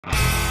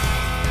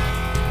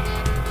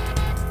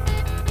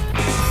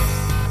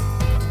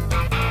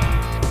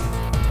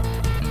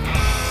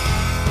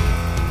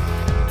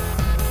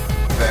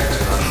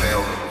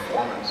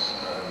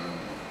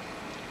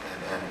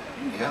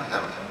Yeah,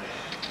 that would.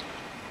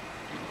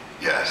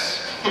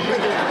 Yes.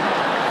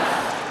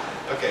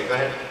 Okay, go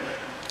ahead.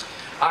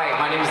 Hi,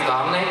 my name is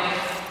Dominic.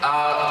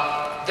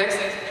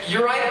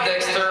 You write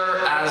Dexter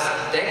as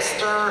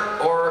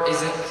Dexter, or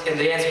is it in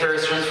the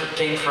inspiration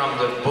came from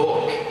the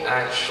book,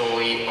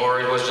 actually,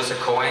 or it was just a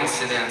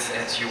coincidence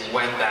and you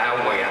went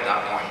that way at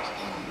that point?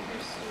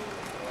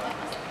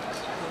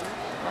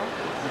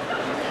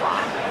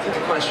 I think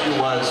the question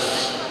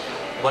was,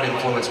 what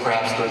influence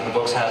perhaps the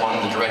books have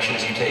on the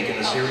directions you take in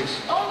the series?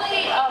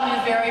 Only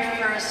the very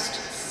first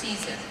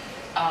season.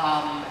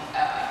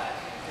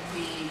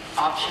 We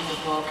optioned the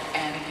book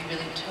and we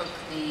really took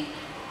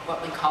what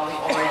we call the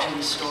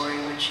origin story,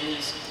 which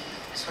is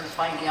sort of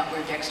finding out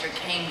where Dexter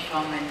came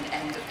from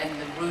and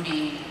the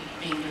Rudy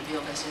being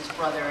revealed as his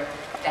brother.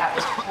 That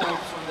was pulled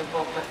from the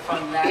book, but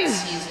from that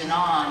season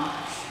on,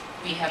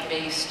 we have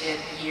based it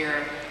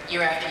year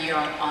after year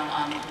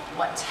on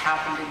what's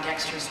happened in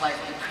Dexter's life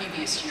the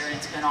previous year, and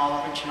it's been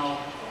all original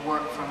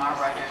work from our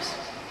writers.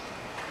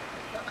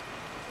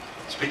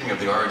 Speaking of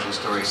the origin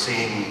story,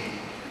 seeing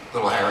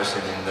little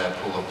Harrison in that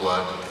pool of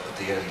blood at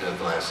the end of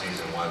the last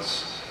season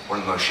was one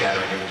of the most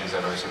shattering images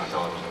I've ever seen on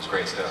television. It was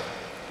great stuff.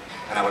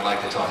 And I would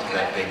like to talk to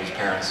that baby's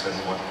parents and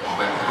what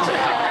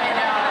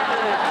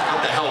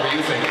the hell were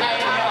you thinking?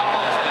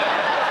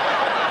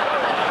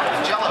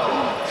 Jello.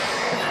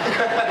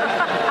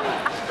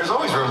 There's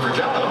always room for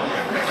Jello.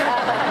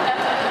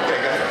 Okay,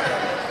 go ahead.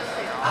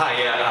 Hi,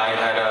 I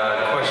had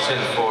a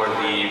question for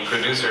the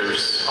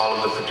producers, all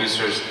of the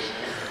producers.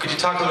 Could you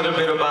talk a little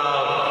bit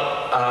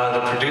about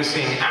the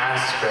producing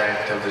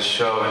aspect of the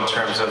show in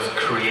terms of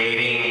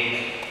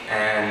creating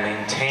and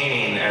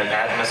maintaining an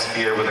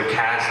atmosphere where the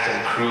cast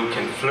and crew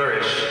can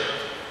flourish,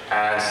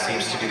 as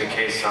seems to be the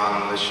case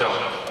on the show?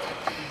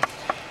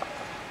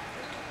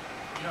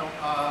 You know,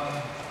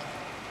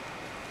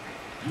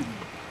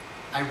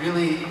 I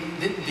really,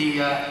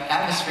 the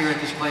atmosphere at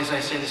this place, I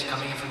say this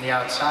coming in from the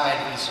outside,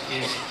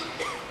 is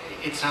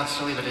it sounds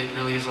silly, but it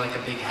really is like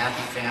a big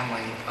happy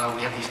family.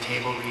 We have these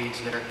table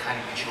reads that are kind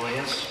of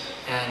joyous,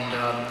 and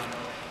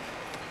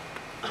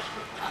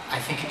I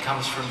think it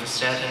comes from the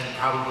set and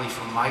probably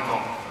from Michael.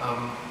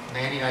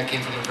 Manny and I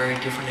came from a very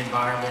different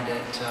environment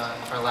at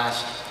our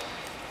last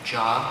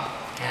job,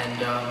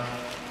 and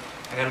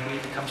I gotta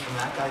believe it comes from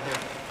that guy there.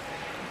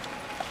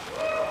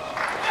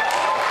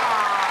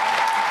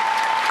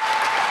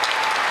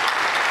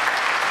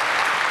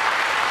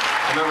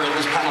 I remember at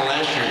this panel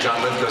last year,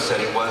 John Lithgow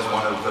said it was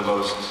one of the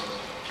most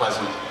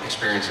pleasant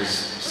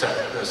experiences,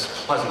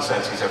 pleasant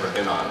sets he's ever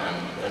been on,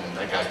 and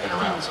that guy's been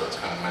around, so it's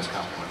kind of a nice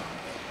compliment.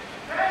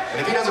 And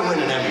if he doesn't win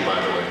an Emmy, by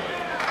the way,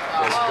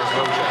 there's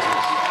no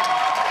justice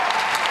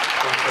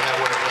for that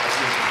work last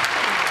season.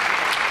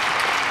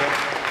 Okay.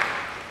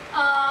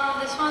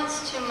 This one's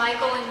to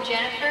Michael and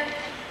Jennifer.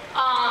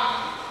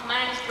 My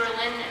name is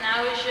Berlin, and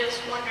I was just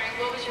wondering,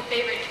 what was your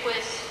favorite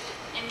twist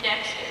in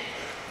Dexter?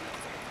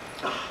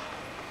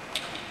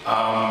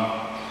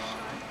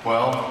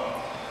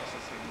 Well,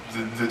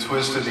 the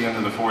twist at the end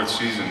of the 4th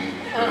season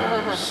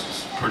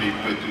was pretty,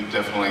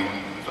 definitely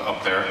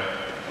up there.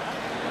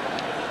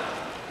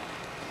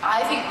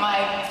 I think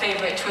my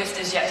favorite twist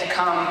is yet to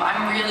come.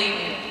 I'm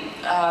really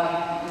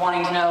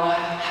wanting to know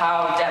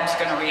how Deb's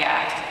going to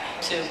react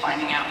to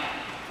finding out.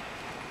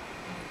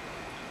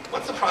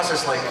 What's the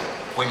process like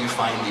when you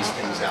find these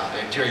things out?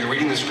 Are you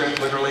reading the script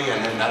literally,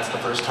 and then that's the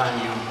first time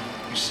you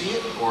see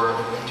it? Or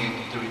do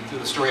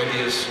the story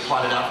ideas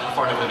plotted out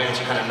far enough in advance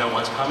you kind of know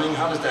what's coming?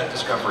 How does that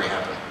discovery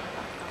happen?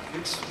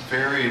 It's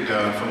varied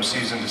from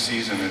season to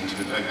season.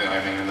 I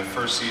mean, in the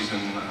first season,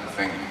 I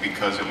think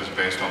because it was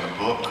based on the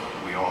book,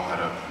 we all had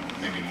a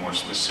maybe more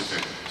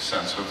specific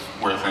sense of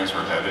where things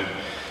were headed.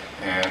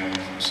 And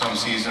some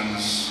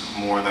seasons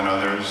more than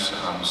others.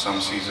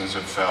 Some seasons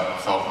have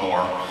felt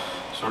more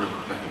sort of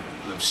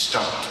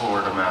stuck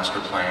toward a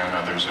master plan.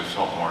 Others have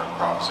felt more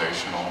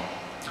improvisational.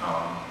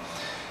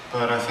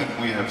 But I think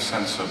we have a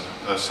sense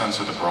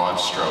of the broad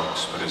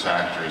strokes. But as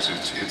actors,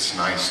 it's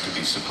nice to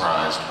be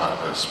surprised by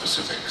the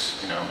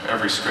specifics. You know,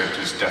 every script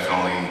is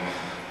definitely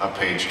a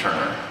page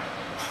turner.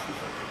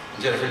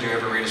 Jennifer, do you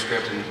ever read a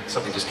script and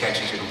something just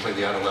catches you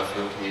completely out of left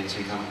field and you didn't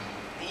see coming?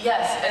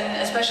 Yes, and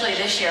especially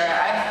this year.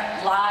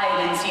 I've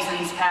lied in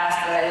seasons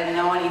past that I didn't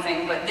know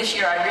anything, but this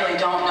year I really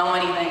don't know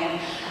anything, and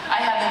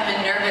I haven't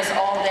been nervous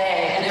all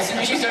day, and as soon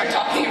as you start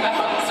talking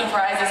about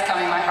surprises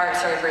coming, my heart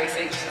started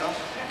racing, so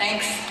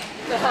thanks.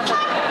 That's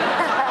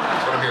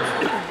what I'm here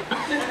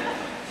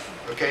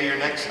for. Okay, you're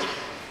next.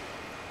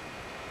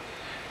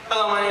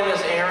 Hello, my name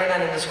is Aaron,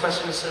 and this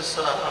question is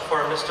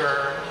for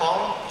Mr.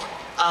 Hall.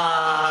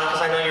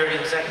 Because I know you're the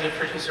executive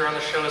producer on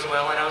the show as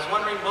well, and I was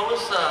wondering, what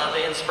was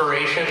the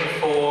inspiration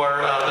for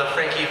the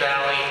Frankie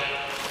Valli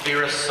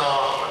Vera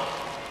song?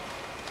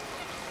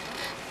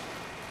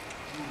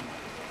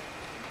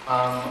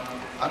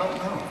 I don't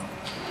know.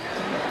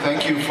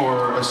 Thank you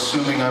for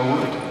assuming I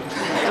would.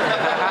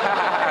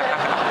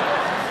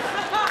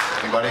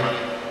 Anybody?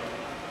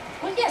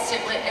 Well, yes,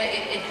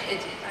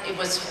 it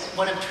was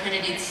one of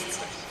Trinity's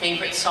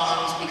favorite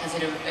songs because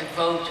it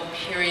evoked a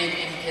period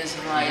in his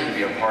life. To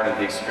be a part of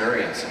the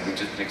experience, and we've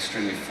just been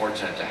extremely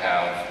fortunate to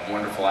have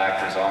wonderful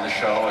actors on the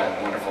show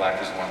and wonderful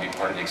actors who want to be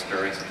part of the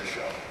experience of the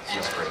show. So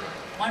that's great.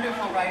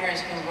 Wonderful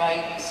writers who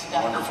write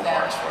stuff Wonderful that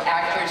parts for it.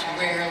 actors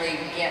rarely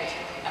get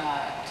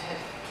to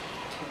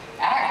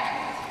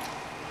act.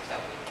 So.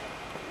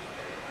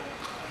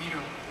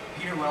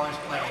 Peter Weller's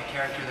playing a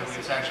character that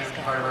was actually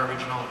part of our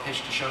original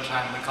pitch to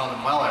Showtime. We called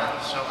him Weller,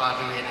 so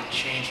oddly we had to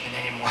change the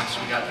name once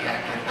we got the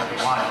actor that we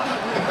wanted,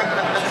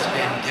 which has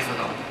been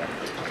difficult.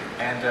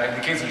 And in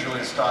the case of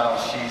Julia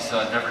Stiles, she's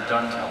never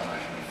done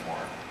television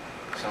before.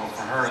 So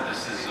for her,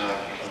 this is a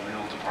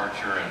real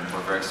departure, and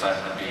we're very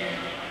excited to be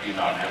the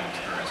inaugural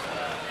experience for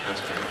that. That's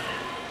great.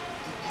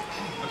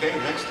 Okay,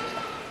 next.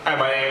 Hi,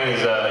 my name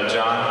is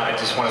John. I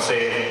just want to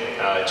say,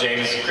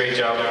 James, great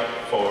job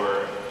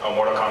for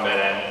Mortal Kombat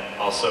and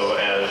also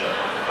as...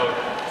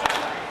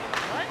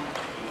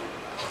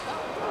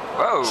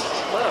 Whoa!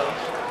 Whoa!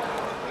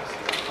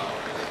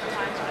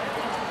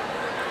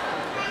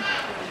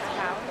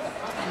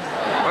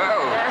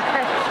 Whoa!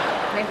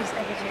 Maybe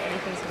I get you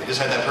anything. We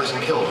just had that person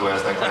killed who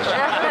asked that question.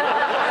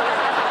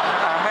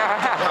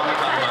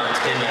 Comic-Con guards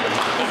came in and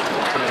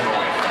put him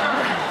away.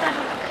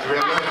 Do we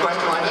have another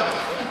question lined up?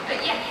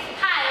 Yeah.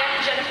 Hi,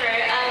 I'm Jennifer.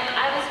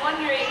 I was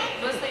wondering,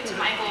 mostly to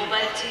Michael,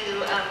 but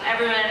to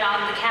everyone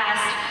on the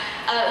cast,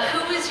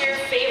 who was your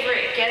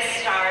favorite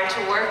guest star to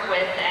work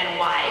with and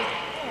why?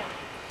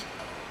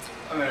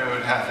 I mean, it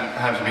would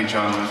have to be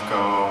John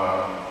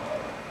Lithgow,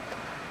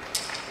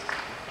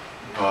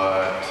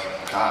 but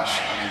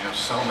gosh, I mean, there's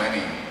so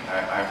many.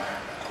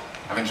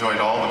 I've enjoyed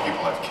all the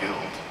people I've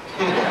killed.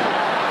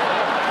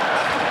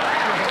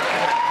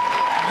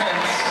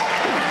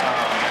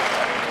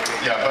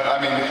 Yeah, but I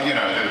mean, you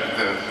know,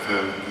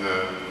 the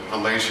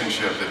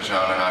relationship that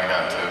John and I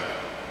got to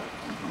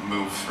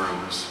move through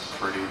was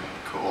pretty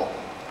cool.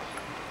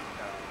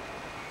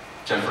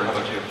 Jennifer, how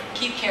about you?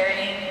 Keep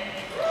carrying.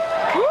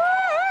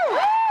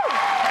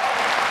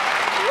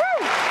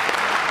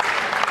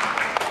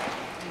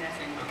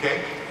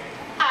 Okay.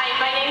 Hi,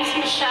 my name's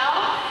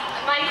Michelle.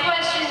 My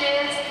question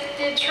is,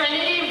 did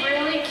Trinity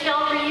really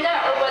kill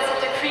Rita, or was it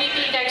the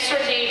creepy Dexter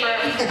neighbor?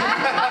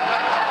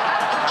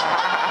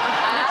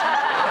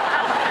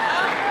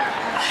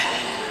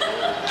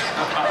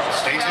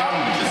 Stay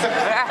tuned.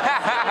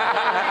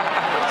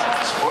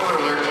 Spoiler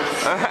alert.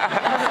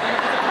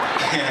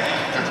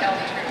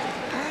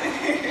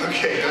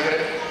 Okay, go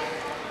ahead.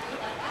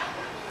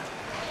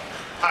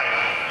 Hi,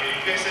 you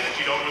guys said that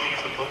you don't really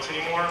use the books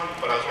anymore,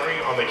 but I was wondering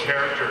on the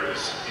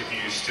characters, if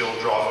you still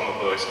draw from the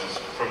books. 'Cause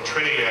from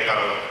Trinity, I got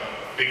a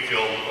big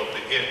feel of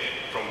the it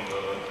from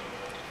the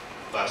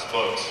last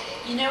books.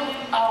 You know,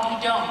 we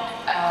don't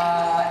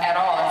at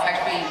all. In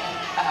fact, we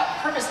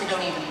purposely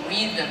don't even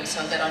read them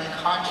so that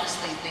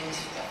unconsciously things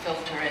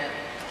filter in.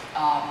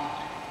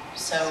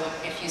 So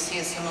if you see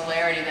a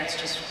similarity, that's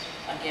just,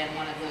 again,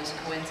 one of those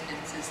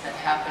coincidences that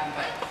happen,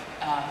 but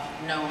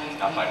no,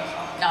 Not by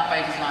design. Not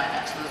by design,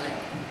 absolutely.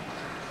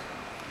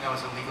 That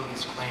was a legal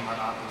disclaimer,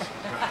 obviously.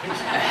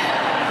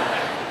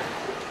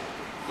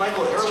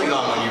 Michael, early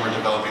on when you were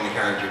developing the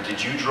character,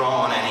 did you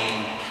draw on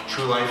any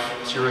true life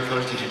serial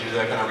killers? Did you do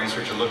that kind of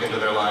research and look into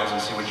their lives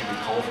and see what you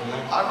could pull from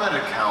them? I read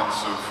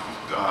accounts of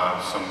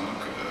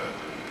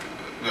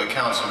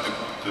accounts of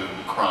the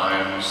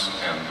crimes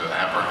and the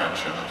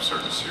apprehension of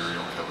certain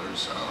serial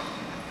killers,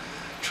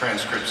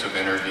 transcripts of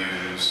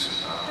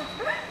interviews,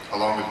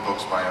 along with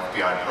books by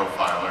FBI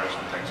profilers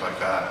and things like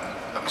that.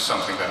 That was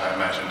something that I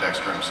imagine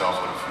Dexter himself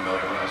would have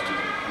familiarized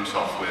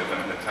himself with in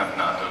an attempt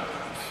not to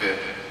fit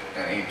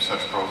any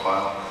such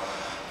profile.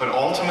 But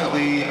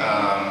ultimately,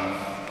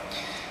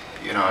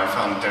 you know, I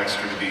found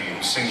Dexter to be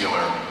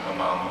singular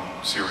among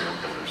serial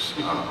killers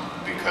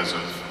because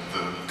of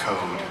the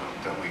code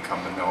that we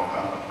come to know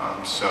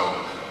about.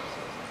 So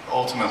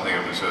ultimately,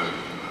 it was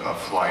a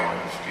flight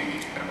of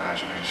the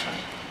imagination.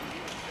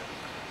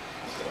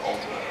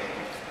 Ultimately.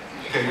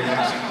 Okay, you're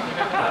next.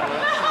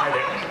 Hi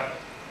there.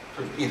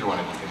 Either one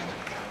of you can.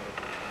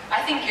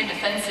 I think your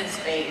defenses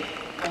fade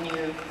when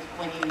you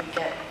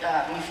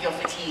feel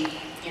fatigue,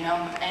 you know,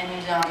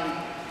 and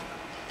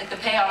like the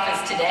payoff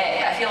is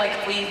today. I feel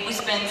like we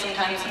spend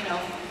sometimes, you know,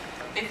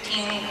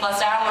 15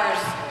 plus hours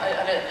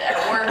at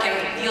work, and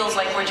it feels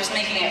like we're just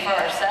making it for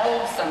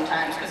ourselves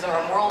sometimes because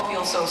our world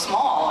feels so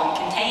small and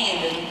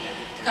contained, and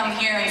to come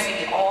here and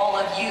see all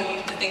of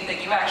you, to think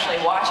that you actually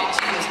watch it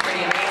too is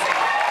pretty amazing.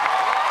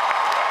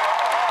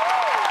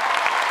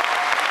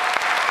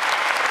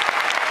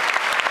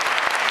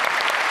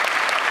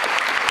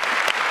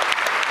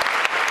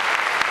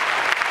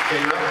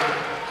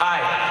 Hi.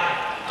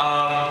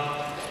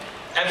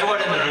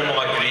 Everyone in the room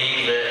will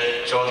agree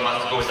that John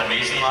Lithgow was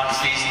amazing last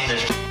season.